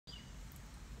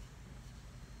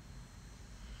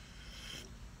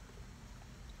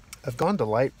I've gone to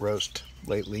light roast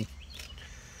lately.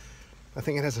 I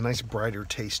think it has a nice brighter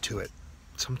taste to it.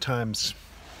 Sometimes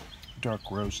dark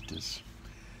roast is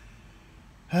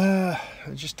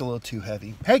just a little too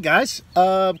heavy. Hey guys,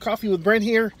 coffee with Brent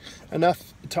here.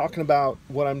 Enough talking about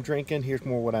what I'm drinking. Here's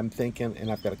more what I'm thinking,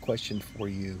 and I've got a question for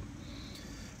you.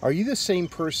 Are you the same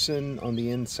person on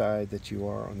the inside that you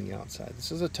are on the outside?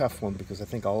 This is a tough one because I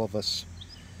think all of us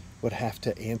would have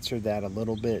to answer that a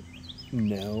little bit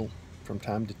no from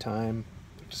time to time,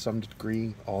 to some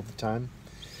degree, all the time.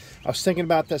 I was thinking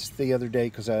about this the other day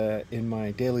because in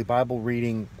my daily Bible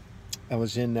reading, I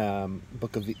was in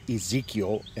book of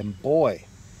Ezekiel, and boy,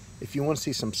 if you want to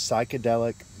see some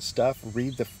psychedelic stuff,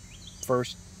 read the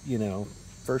first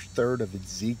third of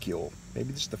Ezekiel,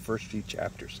 maybe just the first few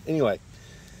chapters. Anyway,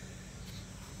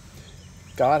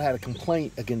 God had a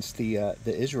complaint against the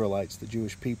Israelites, the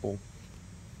Jewish people,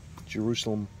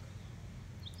 Jerusalem,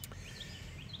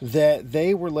 that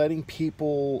they were letting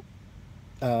people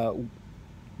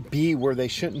be where they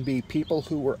shouldn't be, people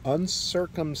who were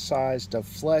uncircumcised of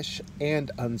flesh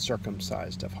and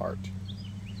uncircumcised of heart.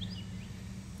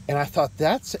 And I thought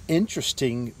that's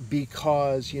interesting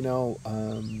because,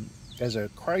 as a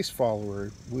Christ follower,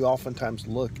 we oftentimes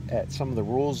look at some of the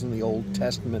rules in the Old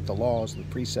Testament, the laws, the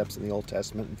precepts in the Old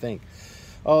Testament, and think,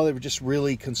 oh, they were just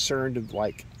really concerned with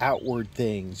like outward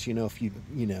things, if you,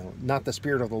 not the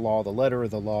spirit of the law, the letter of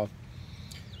the law.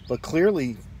 But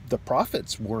clearly the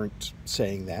prophets weren't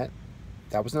saying that.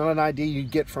 That was not an idea you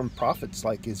get from prophets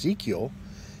like Ezekiel.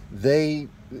 They,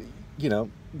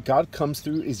 God comes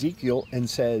through Ezekiel and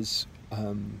says,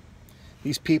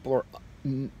 these people are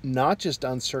not just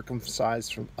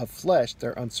uncircumcised of flesh,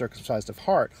 they're uncircumcised of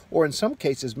heart. Or in some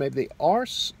cases, maybe they are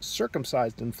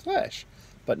circumcised in flesh,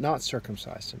 but not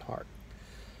circumcised in heart.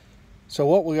 So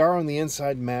what we are on the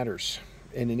inside matters,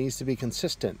 and it needs to be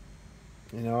consistent.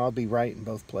 I'll be right in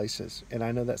both places, and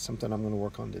I know that's something I'm going to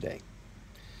work on today.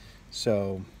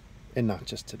 So, and not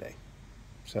just today.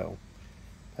 So,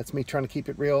 that's me trying to keep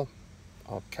it real.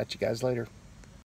 I'll catch you guys later.